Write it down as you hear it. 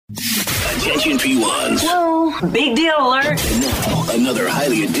Attention P1s. Whoa, big deal alert. And now, another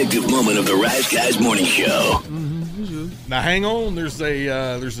highly addictive moment of the Rise Guys Morning Show. Now, hang on. There's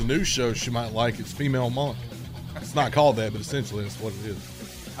a new show she might like. It's Female Monk. It's not called that, but essentially that's what it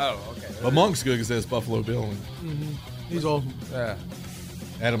is. Oh, okay. But Monk's good because it has Buffalo Bill and He's awesome. Yeah.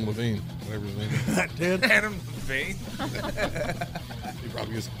 Adam Levine, whatever his name is. Ted? Adam Levine. He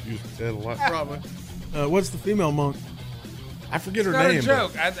probably gets confused with Ted a lot. Probably. What's the female monk? I forget her Not name. a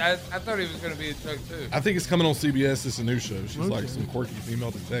joke. I thought he was going to be a joke, too. I think it's coming on CBS. It's a new show. She's like some quirky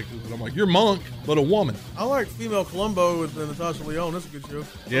female detective. But I'm like, you're Monk, but a woman. I like Female Columbo with Natasha Lyonne. That's a good show.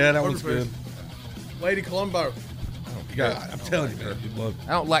 Yeah, that one's good. Lady Columbo. You got, I'm telling you, man, you'd love it.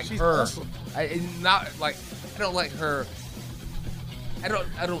 I don't like She's her. awesome. I don't like her. I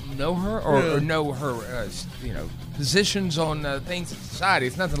don't know her or know her, positions on things in society.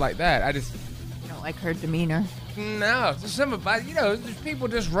 It's nothing like that. I just don't like her demeanor. No, just some about there's people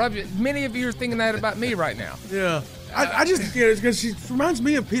just rub it. Many of you are thinking that about me right now. Yeah, I just get it because she reminds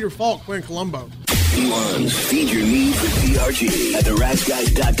me of Peter Falk playing Columbo. P1s, feed your need for DRG at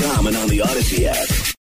theriseguys.com and on the Odyssey app.